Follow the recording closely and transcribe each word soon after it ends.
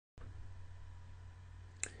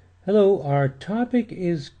Hello, our topic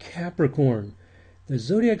is Capricorn. The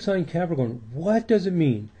zodiac sign Capricorn. What does it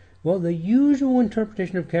mean? Well, the usual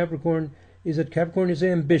interpretation of Capricorn is that Capricorn is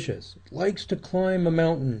ambitious, likes to climb a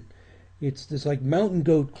mountain. It's this like mountain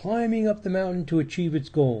goat climbing up the mountain to achieve its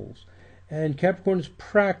goals. And Capricorn is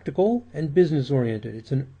practical and business oriented.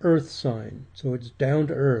 It's an earth sign, so it's down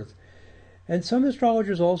to earth. And some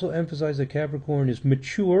astrologers also emphasize that Capricorn is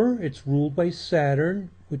mature. It's ruled by Saturn,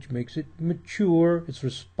 which makes it mature. It's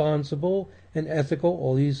responsible and ethical,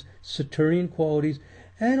 all these Saturnian qualities.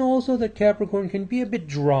 And also that Capricorn can be a bit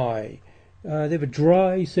dry. They have a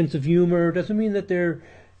dry sense of humor. Doesn't mean that they're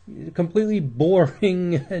completely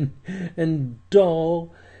boring and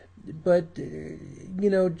dull, but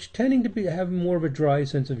tending to have more of a dry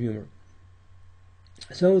sense of humor.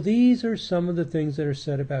 So these are some of the things that are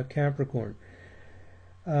said about Capricorn.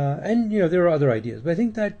 And there are other ideas, but I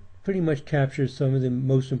think that pretty much captures some of the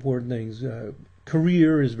most important things.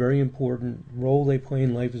 Career is very important. Role they play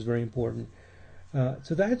in life is very important.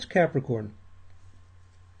 So that's Capricorn.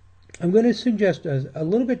 I'm going to suggest a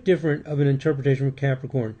little bit different of an interpretation of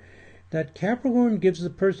Capricorn. That Capricorn gives the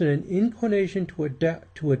person an inclination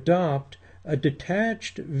to adopt a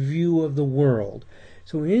detached view of the world.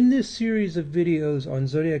 So in this series of videos on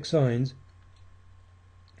zodiac signs,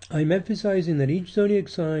 I'm emphasizing that each zodiac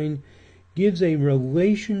sign gives a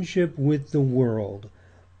relationship with the world,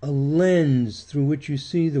 a lens through which you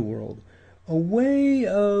see the world, a way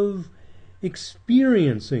of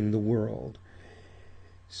experiencing the world.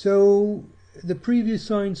 So the previous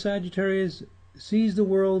sign, Sagittarius, sees the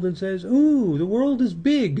world and says, "Ooh, the world is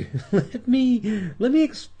big. Let me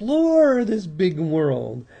explore this big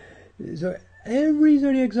world." So every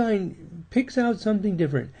zodiac sign picks out something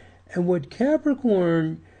different. And what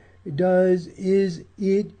Capricorn does is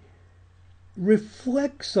it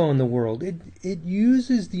reflects on the world. It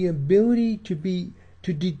uses the ability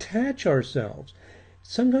to detach ourselves,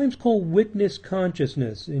 sometimes called witness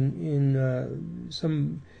consciousness in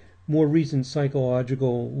some more recent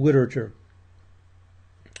psychological literature.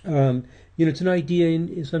 It's an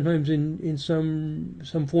idea sometimes in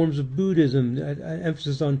some forms of Buddhism, an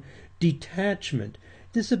emphasis on detachment,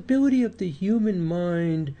 this ability of the human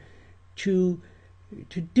mind to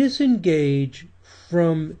disengage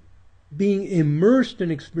from being immersed in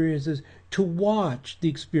experiences, to watch the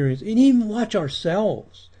experience, and even watch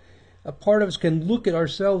ourselves. A part of us can look at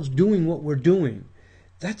ourselves doing what we're doing.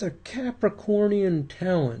 That's a Capricornian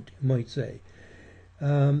talent, you might say.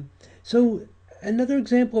 So another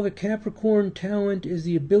example of a Capricorn talent is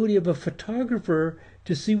the ability of a photographer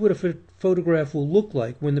to see what a photograph will look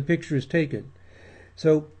like when the picture is taken.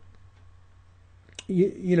 So,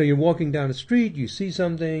 you're walking down a street, you see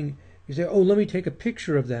something, you say, "Oh, let me take a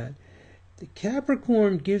picture of that." The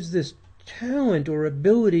Capricorn gives this talent or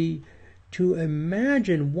ability to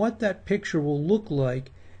imagine what that picture will look like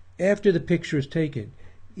after the picture is taken.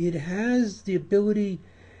 It has the ability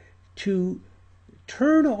to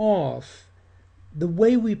turn off the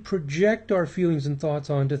way we project our feelings and thoughts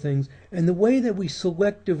onto things and the way that we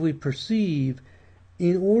selectively perceive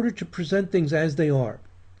in order to present things as they are.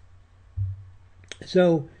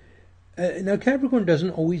 So, now Capricorn doesn't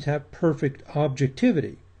always have perfect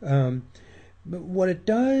objectivity. But what it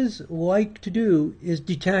does like to do is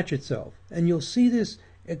detach itself. And you'll see this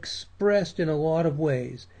expressed in a lot of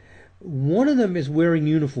ways. One of them is wearing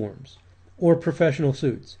uniforms or professional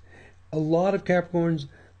suits. A lot of Capricorns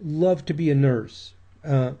love to be a nurse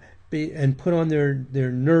and put on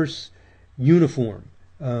their nurse uniform,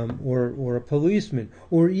 or a policeman,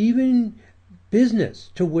 or even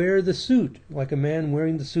business, to wear the suit, like a man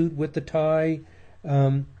wearing the suit with the tie,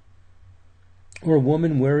 or a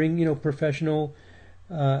woman wearing professional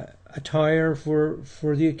attire for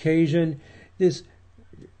the occasion. This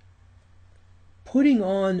putting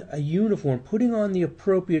on a uniform, putting on the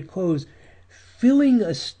appropriate clothes, filling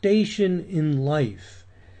a station in life.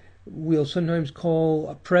 We'll sometimes call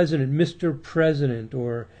a president Mr. President,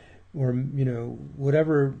 or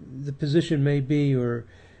whatever the position may be, or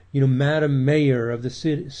Madam Mayor of the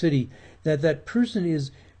city. That person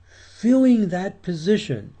is filling that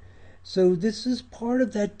position. So this is part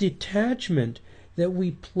of that detachment, that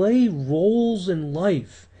we play roles in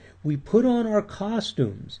life. We put on our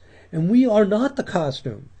costumes, and we are not the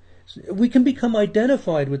costume. We can become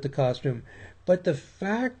identified with the costume, but the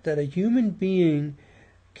fact that a human being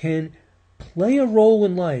can play a role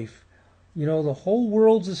in life, the whole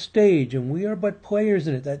world's a stage and we are but players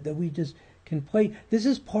in it, that we just can play. This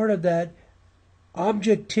is part of that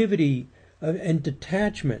objectivity and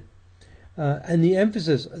detachment, and the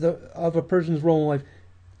emphasis of a person's role in life.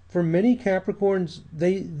 For many Capricorns,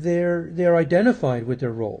 they're identified with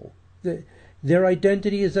their role. their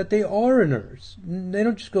identity is that they are a nurse. They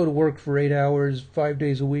don't just go to work for 8 hours, 5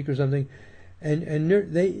 days a week or something, and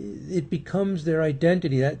it becomes their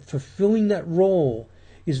identity. That fulfilling that role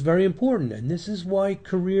is very important, and this is why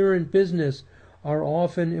career and business are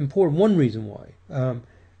often important. One reason why.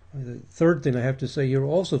 The third thing I have to say here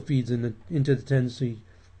also feeds into the tendency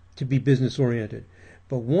to be business oriented.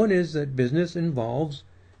 But one is that business involves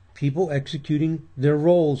people executing their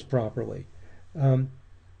roles properly. And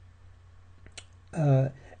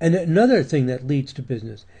another thing that leads to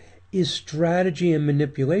business is strategy and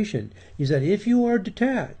manipulation. Is that if you are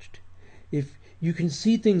detached, if you can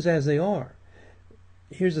see things as they are.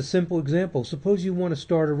 Here's a simple example. Suppose you want to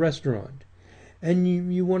start a restaurant and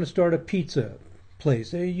you want to start a pizza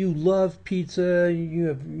place. You love pizza,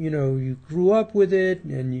 you grew up with it,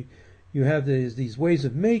 and you have these ways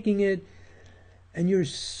of making it, and you're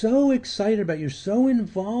so excited about it, you're so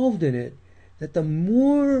involved in it, that the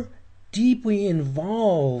more deeply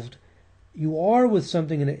involved you are with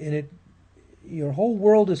something, and it your whole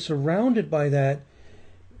world is surrounded by that,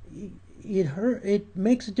 it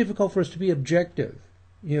makes it difficult for us to be objective.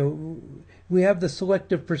 We have the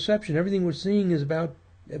selective perception. Everything we're seeing is about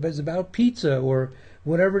pizza or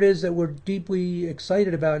whatever it is that we're deeply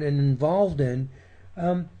excited about and involved in.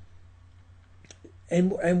 And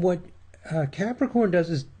what Capricorn does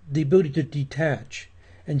is the ability to detach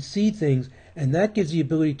and see things, and that gives the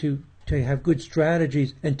ability to have good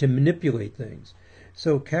strategies and to manipulate things.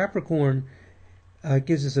 So Capricorn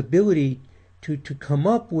gives this ability to come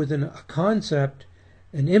up with a concept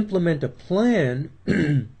and implement a plan,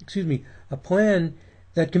 a plan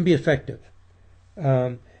that can be effective.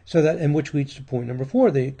 So that, and which leads to point number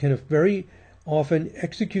 4. They can very often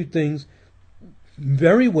execute things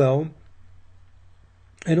very well,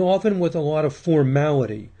 and often with a lot of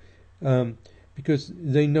formality, because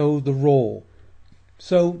they know the role.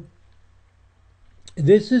 So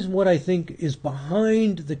this is what I think is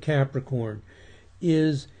behind the Capricorn,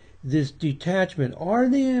 is this detachment. Are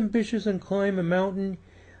they ambitious and climb a mountain?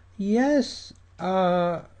 Yes,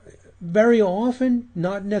 very often,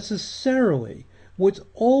 not necessarily. What's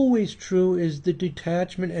always true is the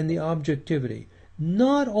detachment and the objectivity.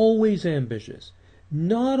 Not always ambitious,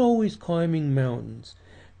 not always climbing mountains,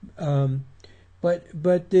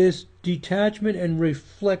 but this detachment and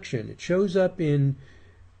reflection. It shows up in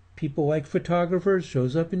people like photographers,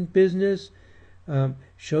 shows up in business,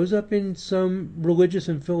 shows up in some religious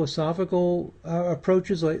and philosophical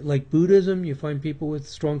approaches like Buddhism. You find people with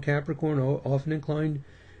strong Capricorn often inclined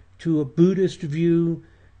to a Buddhist view.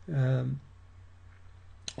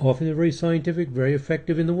 Often they're very scientific, very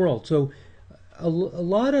effective in the world. So a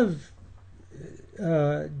lot of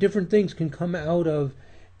different things can come out of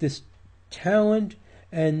this talent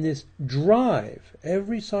and this drive.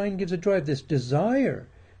 Every sign gives a drive, this desire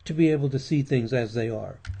to be able to see things as they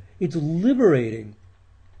are. It's liberating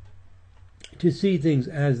to see things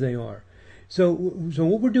as they are. So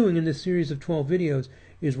what we're doing in this series of 12 videos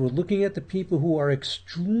is we're looking at the people who are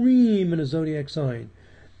extreme in a zodiac sign.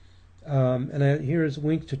 And here is a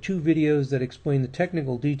link to 2 videos that explain the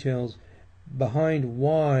technical details behind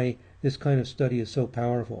why this kind of study is so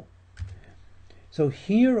powerful. So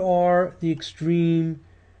here are the extreme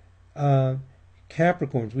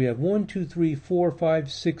Capricorns. We have 1, 2, 3, 4,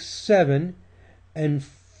 5, 6, 7, and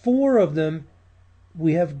 4 of them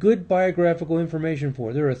we have good biographical information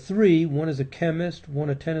for. There are 3. One is a chemist, one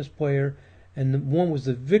a tennis player, and one was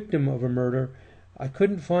the victim of a murder. I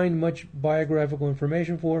couldn't find much biographical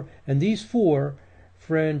information for. And these 4,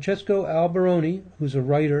 Francesco Alberoni, who's a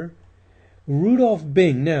writer, Rudolph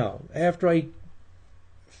Bing. Now, after I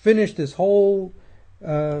finished this whole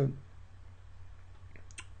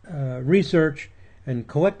research and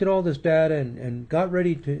collected all this data and got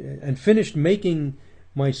ready to and finished making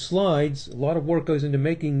my slides, a lot of work goes into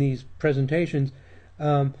making these presentations,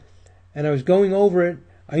 and I was going over it,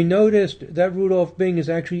 I noticed that Rudolph Bing is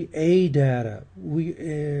actually A data. We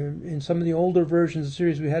in some of the older versions of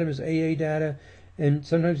Sirius we had him as AA data, and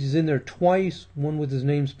sometimes he's in there twice, one with his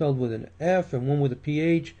name spelled with an F and one with a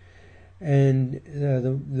PH, and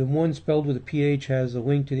the one spelled with a PH has a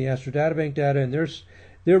link to the Astro Databank data, and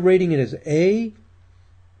they're rating it as A,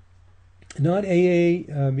 not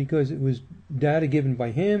AA, because it was data given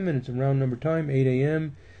by him and it's around number time, 8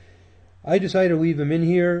 a.m. I decided to leave him in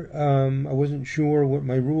here. I wasn't sure what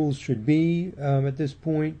my rules should be at this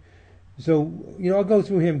point. So, I'll go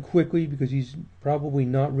through him quickly because he's probably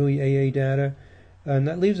not really AA data. And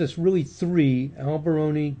that leaves us really 3,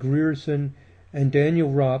 Alberoni, Grierson, and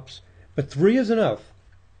Daniel Rops. But 3 is enough.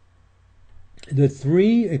 The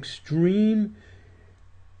 3 extreme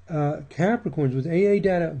Capricorns with AA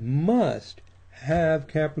data must have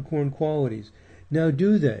Capricorn qualities. Now,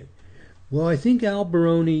 do they? Well, I think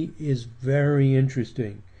Alberoni is very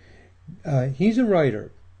interesting. He's a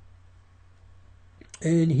writer,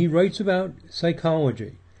 and he writes about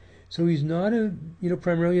psychology. So he's not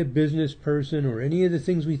primarily a business person or any of the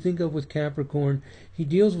things we think of with Capricorn. He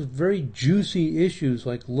deals with very juicy issues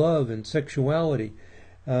like love and sexuality.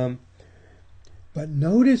 But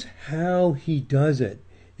notice how he does it.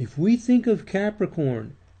 If we think of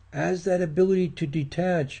Capricorn as that ability to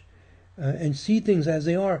detach and see things as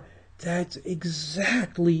they are, that's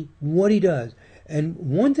exactly what he does. And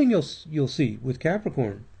one thing you'll see with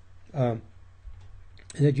Capricorn that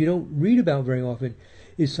you don't read about very often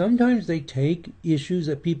is sometimes they take issues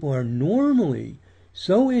that people are normally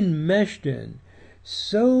so enmeshed in,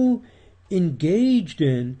 so engaged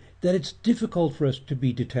in, that it's difficult for us to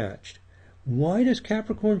be detached. Why does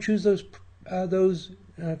Capricorn choose those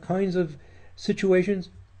kinds of situations?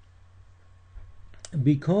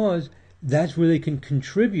 Because that's where they can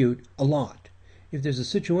contribute a lot. If there's a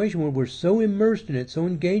situation where we're so immersed in it, so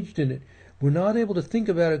engaged in it, we're not able to think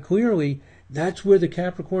about it clearly, that's where the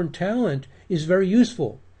Capricorn talent is very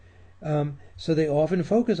useful. So they often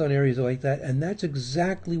focus on areas like that, and that's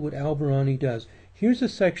exactly what Alberoni does. Here's a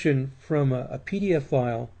section from a PDF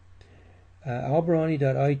file,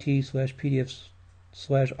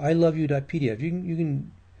 alberoni.it/pdf/iloveyou.pdf. You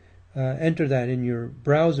can enter that in your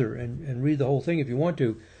browser and read the whole thing if you want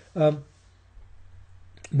to.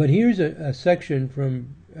 But here's a section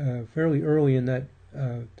from fairly early in that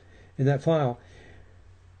file,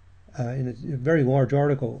 in a very large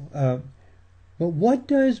article. But what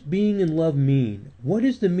does being in love mean? What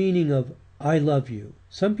is the meaning of I love you?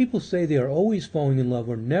 Some people say they are always falling in love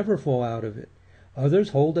or never fall out of it. Others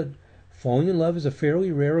hold that falling in love is a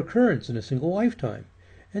fairly rare occurrence in a single lifetime.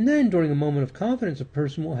 And then, during a moment of confidence, a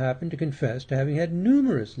person will happen to confess to having had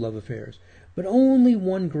numerous love affairs, but only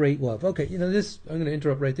one great love. Okay, this, I'm going to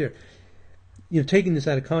interrupt right there. Taking this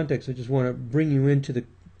out of context, I just want to bring you into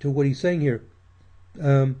what he's saying here.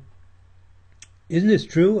 Isn't this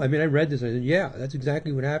true? I mean, I read this and I said, yeah, that's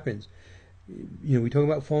exactly what happens. We talk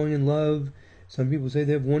about falling in love. Some people say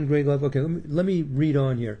they have one great love. Okay, let me read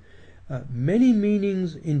on here. Many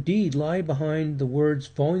meanings indeed lie behind the words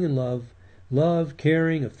falling in love,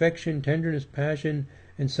 caring, affection, tenderness, passion,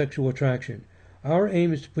 and sexual attraction. Our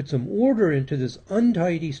aim is to put some order into this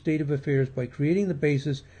untidy state of affairs by creating the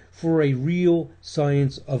basis for a real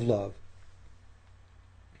science of love.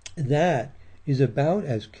 That is about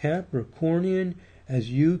as Capricornian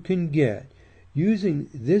as you can get. Using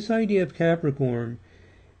this idea of Capricorn,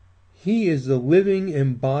 he is the living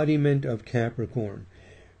embodiment of Capricorn.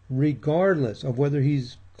 Regardless of whether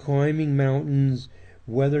he's climbing mountains,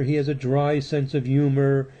 whether he has a dry sense of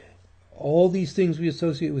humor, all these things we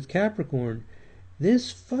associate with Capricorn,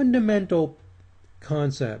 this fundamental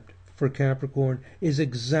concept for Capricorn is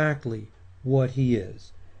exactly what he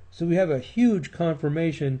is. So we have a huge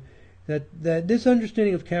confirmation that this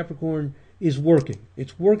understanding of Capricorn is working.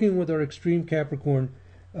 It's working with our extreme Capricorn.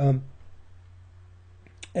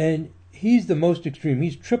 And he's the most extreme.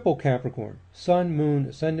 He's triple Capricorn. Sun, Moon,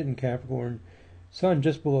 Ascendant in Capricorn. Sun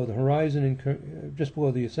just below the horizon, and just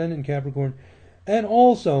below the Ascendant in Capricorn. And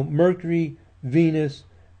also Mercury, Venus,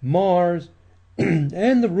 Mars,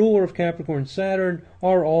 and the ruler of Capricorn, Saturn,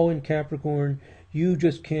 are all in Capricorn. You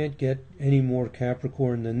just can't get any more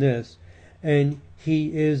Capricorn than this. And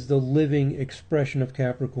he is the living expression of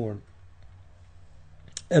Capricorn.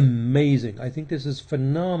 Amazing. I think this is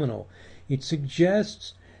phenomenal. It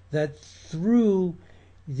suggests that through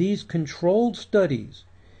these controlled studies,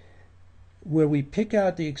 where we pick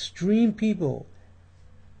out the extreme people,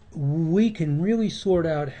 we can really sort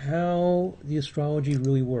out how the astrology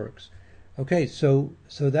really works. Okay, so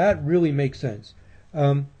that really makes sense.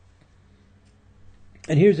 And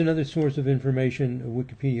here's another source of information, a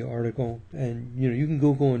Wikipedia article, and you can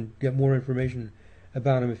Google and get more information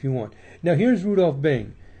about him if you want. Now here's Rudolph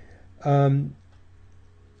Bing.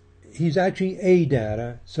 He's actually A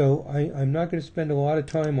data, so I'm not going to spend a lot of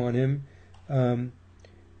time on him,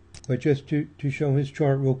 but just to show his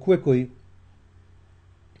chart real quickly,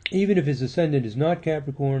 even if his ascendant is not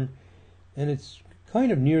Capricorn, and it's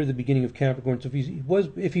kind of near the beginning of Capricorn, so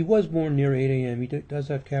if he was born near 8 a.m., he does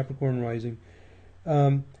have Capricorn rising.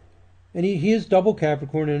 And he is double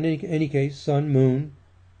Capricorn in any case, Sun, Moon.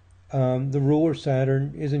 The ruler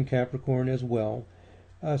Saturn is in Capricorn as well.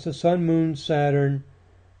 So Sun, Moon, Saturn,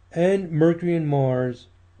 and Mercury and Mars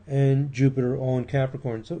and Jupiter all in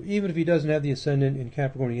Capricorn. So even if he doesn't have the ascendant in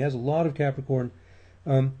Capricorn, he has a lot of Capricorn.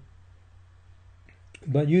 But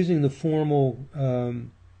using the formal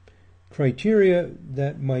criteria,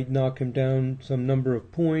 that might knock him down some number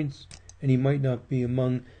of points, and he might not be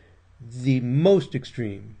among the most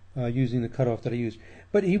extreme, using the cutoff that I used.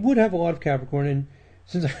 But he would have a lot of Capricorn, and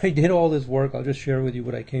since I did all this work, I'll just share with you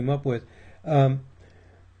what I came up with.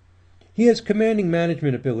 He has commanding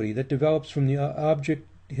management ability that develops from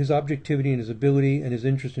his objectivity and his ability and his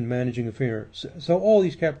interest in managing affairs. So all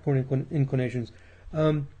these Capricorn inclinations.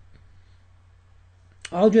 I'll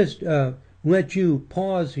just let you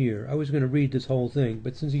pause here. I was going to read this whole thing,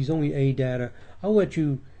 but since he's only A data, I'll let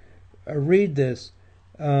you read this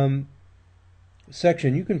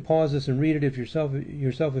section. You can pause this and read it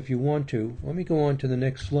yourself if you want to. Let me go on to the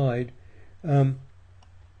next slide.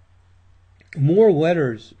 More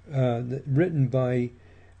letters written by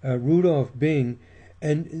Rudolph Bing.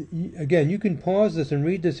 And again, you can pause this and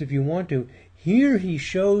read this if you want to. Here he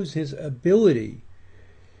shows his ability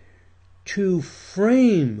to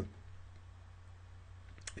frame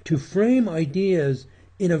ideas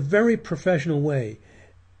in a very professional way.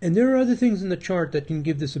 And there are other things in the chart that can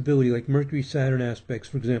give this ability, like Mercury-Saturn aspects,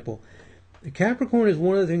 for example. Capricorn is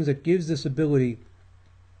one of the things that gives this ability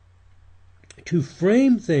to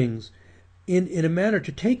frame things in a manner,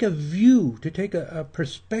 to take a view, to take a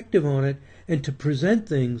perspective on it, and to present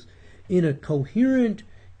things in a coherent,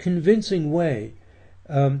 convincing way.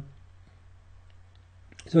 So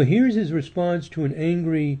here's his response to an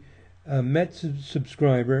angry Met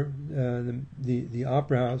subscriber, the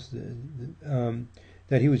opera house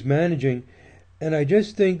that he was managing, and I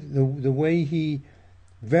just think the way he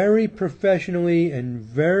very professionally and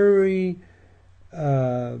very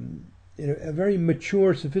in a very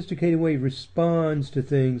mature, sophisticated way responds to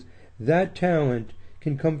things. That talent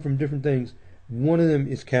can come from different things. One of them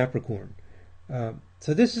is Capricorn.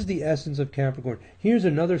 So this is the essence of Capricorn. Here's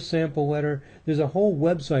another sample letter. There's a whole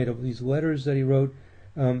website of these letters that he wrote.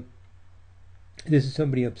 This is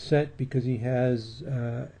somebody upset because he has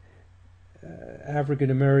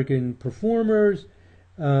African American performers,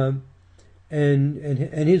 and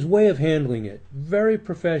his way of handling it, very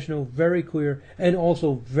professional, very clear, and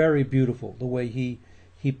also very beautiful, the way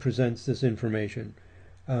he presents this information.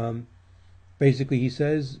 Basically, he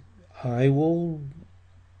says, I will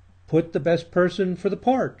put the best person for the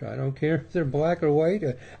part. I don't care if they're black or white.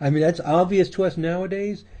 I mean, that's obvious to us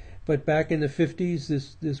nowadays, but back in the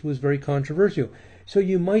 50s, this was very controversial. So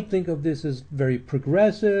you might think of this as very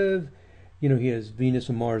progressive. You know, he has Venus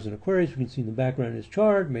and Mars and Aquarius. We can see in the background in his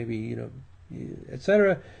chart, maybe, you know,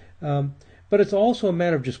 etc. But it's also a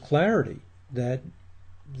matter of just clarity that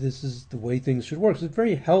this is the way things should work. So it's a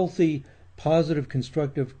very healthy, positive,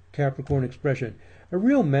 constructive Capricorn expression. A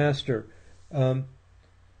real master.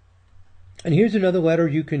 And here's another letter.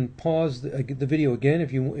 You can pause the video again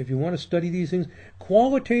if you want to study these things.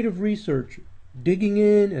 Qualitative research, digging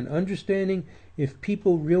in and understanding if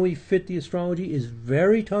people really fit the astrology is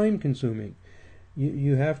very time consuming.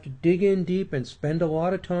 You have to dig in deep and spend a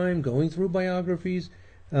lot of time going through biographies.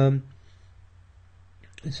 So,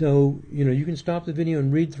 you know, you can stop the video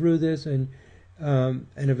and read through this and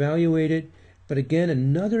evaluate it. But again,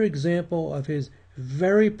 another example of his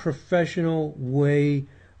very professional way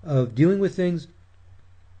of dealing with things.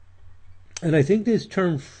 And I think this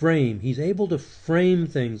term frame, he's able to frame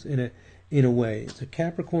things in a way. It's a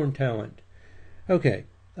Capricorn talent. Okay,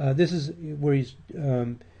 this is where he's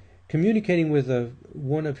communicating with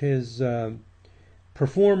one of his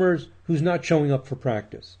performers who's not showing up for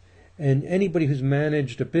practice. And anybody who's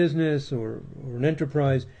managed a business or an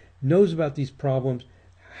enterprise knows about these problems.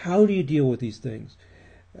 How do you deal with these things?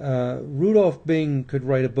 Rudolph Bing could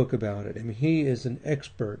write a book about it. I mean, he is an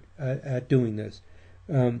expert at doing this.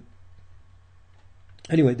 Anyway,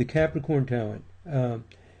 the Capricorn talent.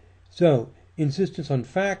 So, insistence on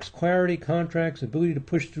facts, clarity, contracts, ability to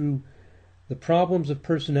push through the problems of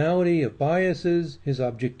personality, of biases, his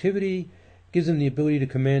objectivity, gives him the ability to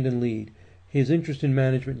command and lead, his interest in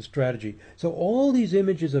management and strategy. So all these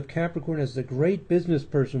images of Capricorn as the great business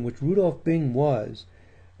person, which Rudolph Bing was,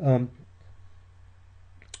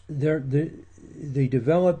 they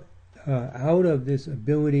develop out of this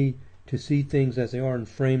ability to see things as they are and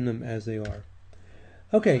frame them as they are.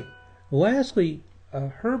 Okay, lastly,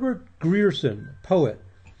 Herbert Grierson, poet.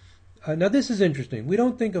 Now this is interesting. We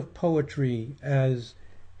don't think of poetry as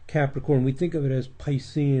Capricorn. We think of it as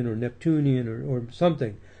Piscean or Neptunian or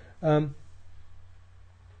something. And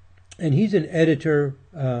he's an editor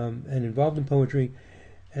and involved in poetry.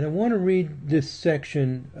 And I want to read this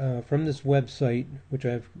section from this website, which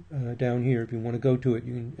I have down here. If you want to go to it,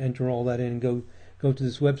 you can enter all that in and go to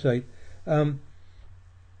this website.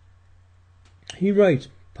 He writes,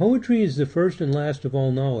 "Poetry is the first and last of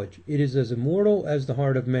all knowledge. It is as immortal as the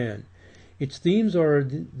heart of man. Its themes are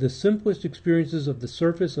the simplest experiences of the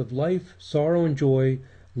surface of life, sorrow and joy,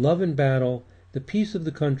 love and battle, the peace of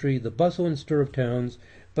the country, the bustle and stir of towns,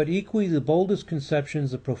 but equally the boldest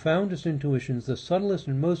conceptions, the profoundest intuitions, the subtlest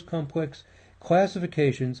and most complex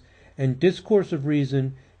classifications, and discourse of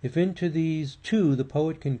reason, if into these too the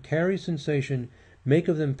poet can carry sensation, make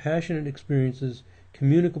of them passionate experiences,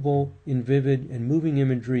 communicable in vivid and moving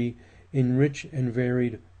imagery, in rich and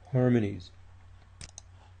varied harmonies.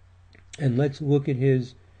 And let's look at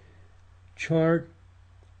his chart.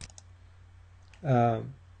 There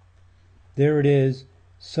it is.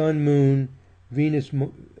 Sun, Moon, Venus,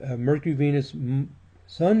 Mercury, Venus,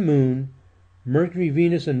 Sun, Moon, Mercury,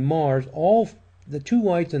 Venus, and Mars, all the 2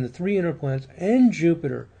 whites and the 3 inner planets, and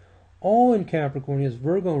Jupiter, all in Capricorn. He has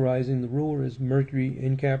Virgo rising. The ruler is Mercury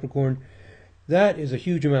in Capricorn. That is a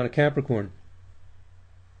huge amount of Capricorn.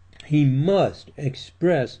 He must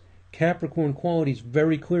express Capricorn qualities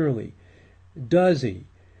very clearly. Does he?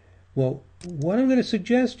 Well, what I'm going to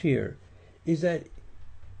suggest here is that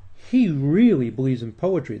he really believes in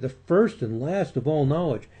poetry, the first and last of all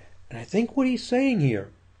knowledge. And I think what he's saying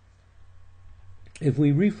here, if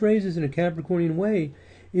we rephrase this in a Capricornian way,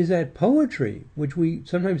 is that poetry, which we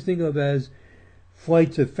sometimes think of as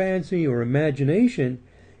flights of fancy or imagination,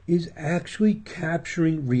 is actually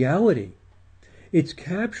capturing reality. It's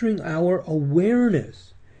capturing our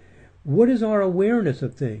awareness. What is our awareness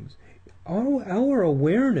of things? Our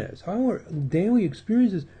awareness, our daily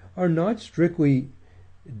experiences are not strictly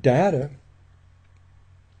data.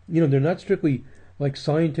 They're not strictly like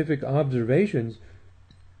scientific observations.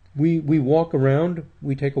 We walk around,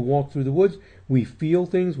 we take a walk through the woods, we feel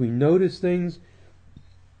things, we notice things.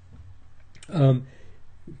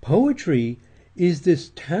 Poetry is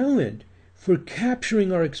this talent for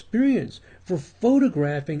capturing our experience, for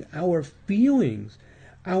photographing our feelings,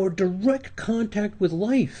 our direct contact with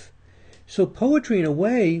life. So poetry, in a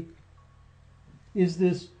way, is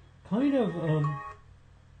this kind of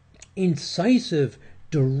incisive,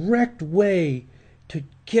 direct way to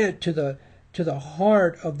get to the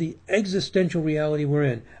heart of the existential reality we're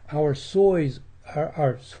in. Our soys,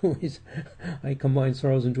 our soys, I combine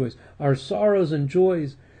sorrows and joys. Our sorrows and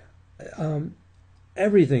joys,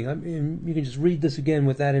 everything. I mean, you can just read this again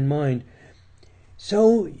with that in mind.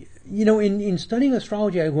 So, in studying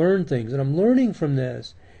astrology, I learned things, and I'm learning from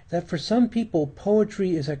this that for some people,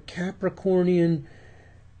 poetry is a Capricornian,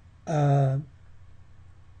 it's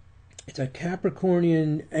a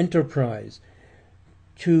Capricornian enterprise.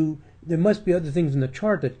 There must be other things in the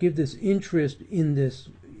chart that give this interest in this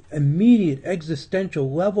immediate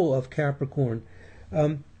existential level of Capricorn.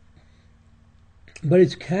 But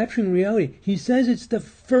it's capturing reality. He says it's the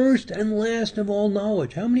first and last of all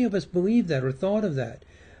knowledge. How many of us believe that or thought of that?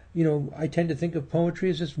 I tend to think of poetry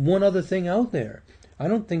as just one other thing out there. I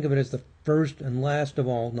don't think of it as the first and last of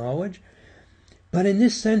all knowledge. But in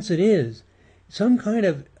this sense it is. Some kind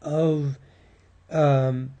of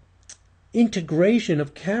integration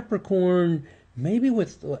of Capricorn, maybe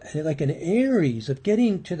with like an Aries, of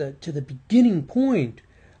getting to the beginning point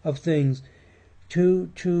of things, to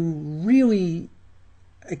really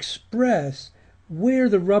express where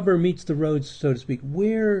the rubber meets the road, so to speak,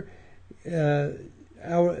 where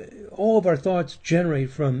all of our thoughts generate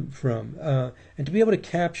from, and to be able to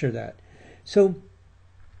capture that. So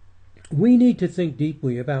we need to think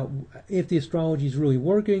deeply about if the astrology is really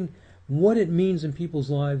working, what it means in people's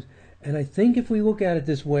lives. And I think if we look at it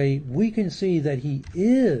this way, we can see that he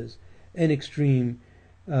is an extreme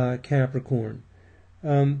Capricorn.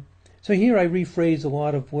 So here I rephrase a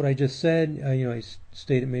lot of what I just said. I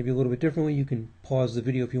state it maybe a little bit differently. You can pause the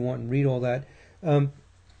video if you want and read all that.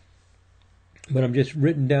 But I'm just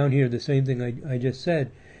written down here the same thing I just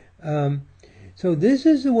said. So this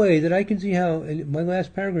is the way that I can see how, in my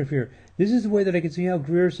last paragraph here, this is the way that I can see how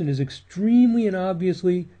Grierson is extremely and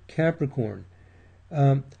obviously Capricorn.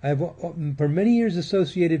 I've for many years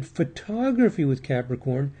associated photography with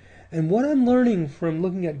Capricorn, and what I'm learning from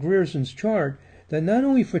looking at Grierson's chart, that not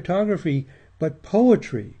only photography, but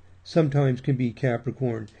poetry sometimes can be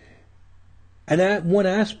Capricorn. And one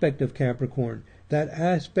aspect of Capricorn, that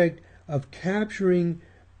aspect of capturing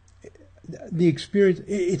the experience,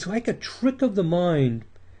 it's like a trick of the mind.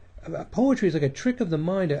 Poetry is like a trick of the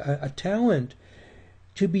mind, a talent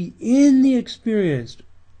to be in the experience,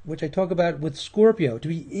 which I talk about with Scorpio, to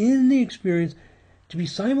be in the experience, to be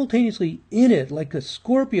simultaneously in it, like a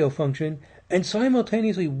Scorpio function, and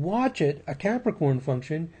simultaneously watch it, a Capricorn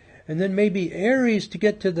function, and then maybe Aries to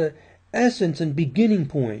get to the essence and beginning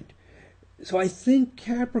point. So I think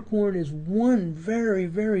Capricorn is one very,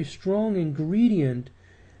 very strong ingredient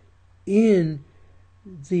in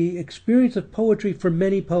the experience of poetry for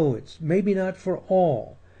many poets. Maybe not for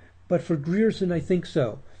all, but for Grierson I think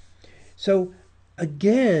so. So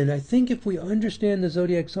again, I think if we understand the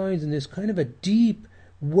zodiac signs in this kind of a deep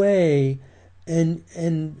way, and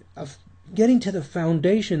getting to the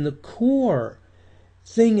foundation, the core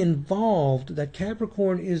thing involved, that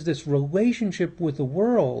Capricorn is this relationship with the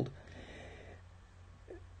world,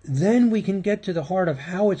 then we can get to the heart of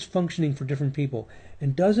how it's functioning for different people,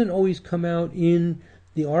 and doesn't always come out in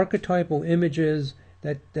the archetypal images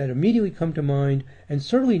that immediately come to mind, and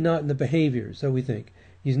certainly not in the behaviors that we think.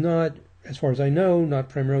 He's not, as far as I know, not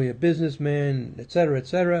primarily a businessman, etc.,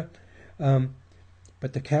 etc.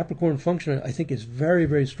 But the Capricorn function, I think, is very,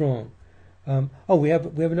 very strong. We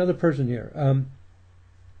have another person here,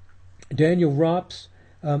 Daniel Rops.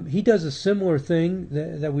 He does a similar thing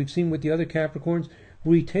that we've seen with the other Capricorns,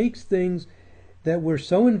 where he takes things that we're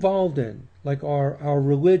so involved in, like our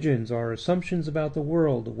religions, our assumptions about the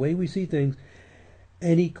world, the way we see things,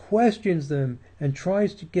 and he questions them and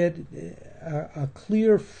tries to get a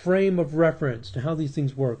clear frame of reference to how these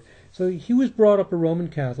things work. So he was brought up a Roman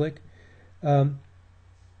Catholic. By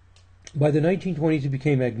the 1920s, he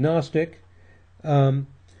became agnostic. And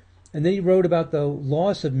then he wrote about the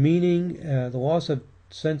loss of meaning, the loss of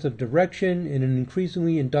sense of direction in an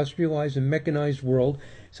increasingly industrialized and mechanized world.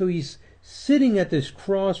 So he's sitting at this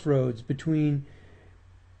crossroads between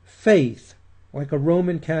faith, like a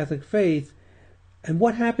Roman Catholic faith, and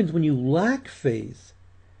what happens when you lack faith.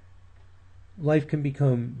 Life can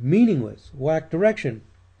become meaningless, lack direction.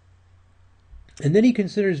 And then he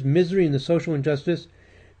considers misery and the social injustice,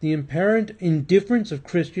 the apparent indifference of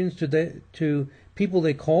Christians to people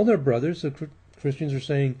they call their brothers. So Christians are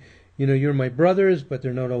saying, you're my brothers, but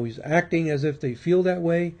they're not always acting as if they feel that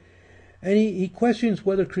way. And he questions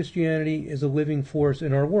whether Christianity is a living force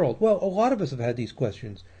in our world. Well, a lot of us have had these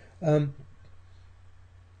questions. I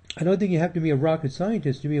don't think you have to be a rocket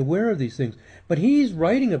scientist to be aware of these things. But he's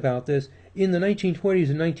writing about this in the 1920s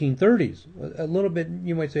and 1930s, a little bit,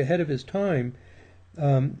 you might say, ahead of his time,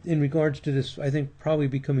 in regards to this, I think, probably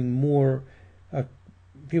becoming more,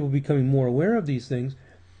 people becoming more aware of these things.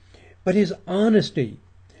 But his honesty,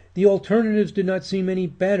 the alternatives did not seem any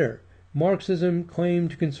better. Marxism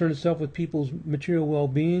claimed to concern itself with people's material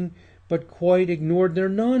well-being, but quite ignored their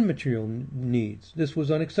non-material needs. This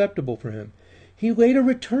was unacceptable for him. He later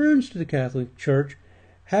returns to the Catholic Church,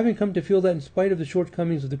 having come to feel that in spite of the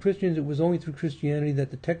shortcomings of the Christians, it was only through Christianity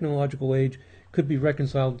that the technological age could be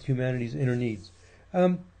reconciled with humanity's inner needs.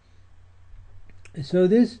 So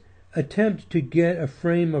this attempt to get a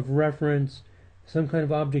frame of reference, some kind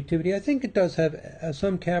of objectivity, I think it does have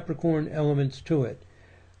some Capricorn elements to it.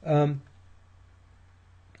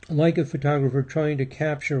 Like a photographer trying to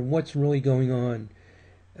capture what's really going on.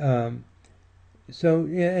 And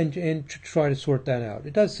try to sort that out.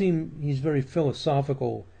 It does seem he's very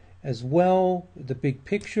philosophical as well, the big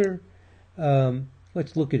picture.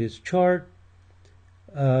 Let's look at his chart.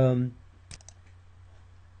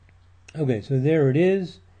 Okay, so there it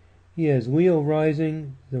is. He has Leo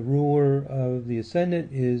rising. The ruler of the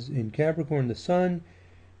ascendant is in Capricorn, the Sun.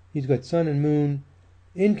 He's got Sun and Moon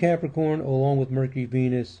in Capricorn, along with Mercury,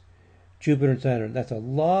 Venus, Jupiter, and Saturn. That's a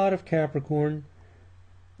lot of Capricorn.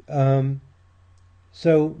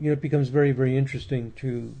 So it becomes very, very interesting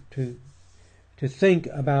to think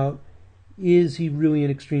about, is he really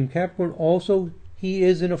an extreme Capricorn? Also, he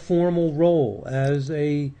is in a formal role as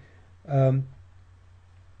a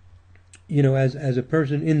as a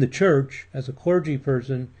person in the church, as a clergy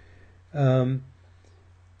person. Well,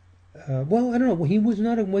 I don't know. He was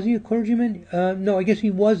not. Was he a clergyman? No, I guess he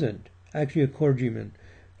wasn't actually a clergyman.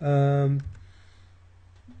 A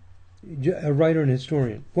writer and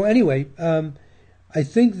historian. Well, anyway. I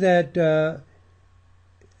think that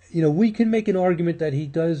we can make an argument that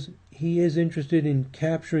he is interested in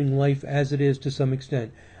capturing life as it is to some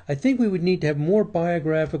extent. I think we would need to have more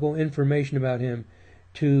biographical information about him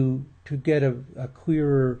to get a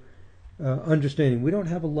clearer understanding. We don't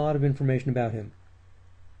have a lot of information about him.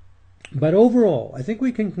 But overall, I think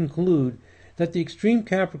we can conclude that the extreme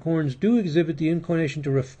Capricorns do exhibit the inclination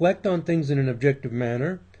to reflect on things in an objective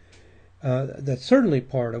manner. That's certainly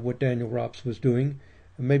part of what Daniel Rops was doing,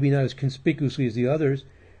 maybe not as conspicuously as the others,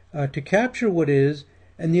 to capture what is,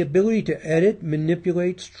 and the ability to edit,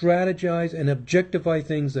 manipulate, strategize, and objectify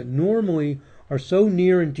things that normally are so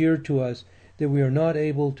near and dear to us that we are not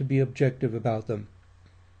able to be objective about them.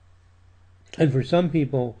 And for some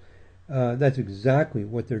people, that's exactly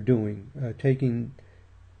what they're doing, taking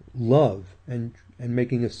love and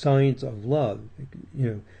making a science of love.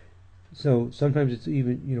 So sometimes it's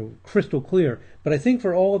even, crystal clear. But I think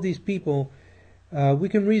for all of these people, we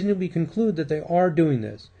can reasonably conclude that they are doing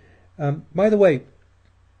this. By the way,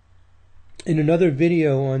 in another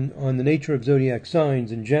video on the nature of zodiac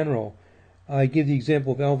signs in general, I give the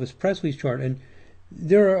example of Elvis Presley's chart, and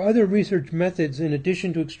there are other research methods in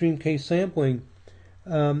addition to extreme case sampling,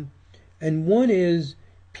 and one is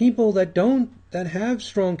people that have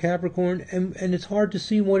strong Capricorn, and it's hard to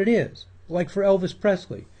see what it is. Like for Elvis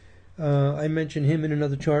Presley, I mentioned him in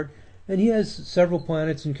another chart, and he has several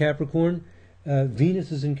planets in Capricorn.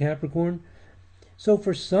 Venus is in Capricorn. So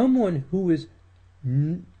for someone who is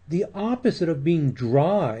the opposite of being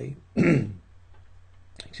dry,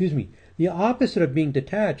 excuse me, the opposite of being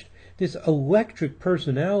detached, this electric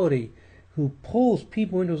personality who pulls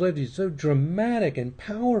people into his life, he's so dramatic and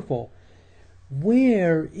powerful.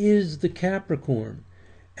 Where is the Capricorn?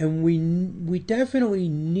 And we definitely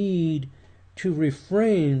need to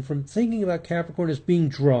refrain from thinking about Capricorn as being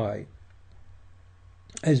dry,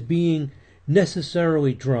 as being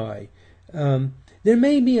necessarily dry. There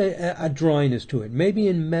may be a dryness to it. Maybe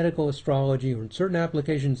in medical astrology or in certain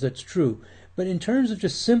applications that's true. But in terms of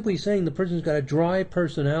just simply saying the person's got a dry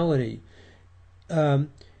personality,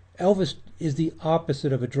 Elvis is the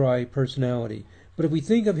opposite of a dry personality. But if we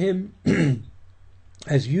think of him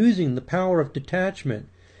as using the power of detachment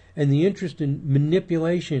and the interest in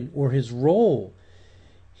manipulation or his role,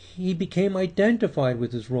 he became identified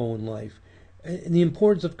with his role in life. And the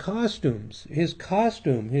importance of costumes, his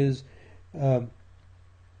costume, his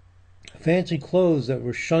fancy clothes that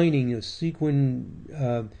were shining,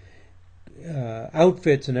 sequin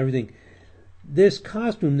outfits and everything. This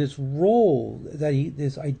costume, this role,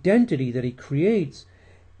 this identity that he creates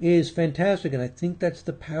is fantastic, and I think that's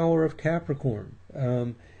the power of Capricorn.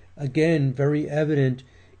 Again, very evident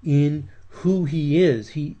in who he is.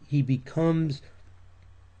 He becomes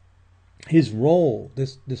his role,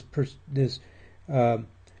 this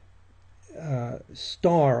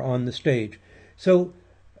star on the stage. So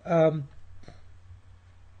I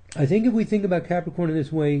think if we think about Capricorn in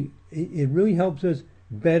this way, it really helps us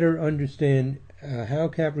better understand how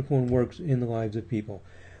Capricorn works in the lives of people.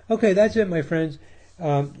 Okay, that's it, my friends.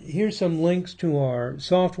 Here's some links to our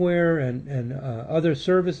software and other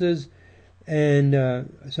services and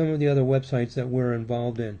some of the other websites that we're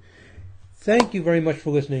involved in. Thank you very much for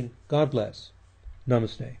listening. God bless.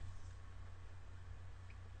 Namaste.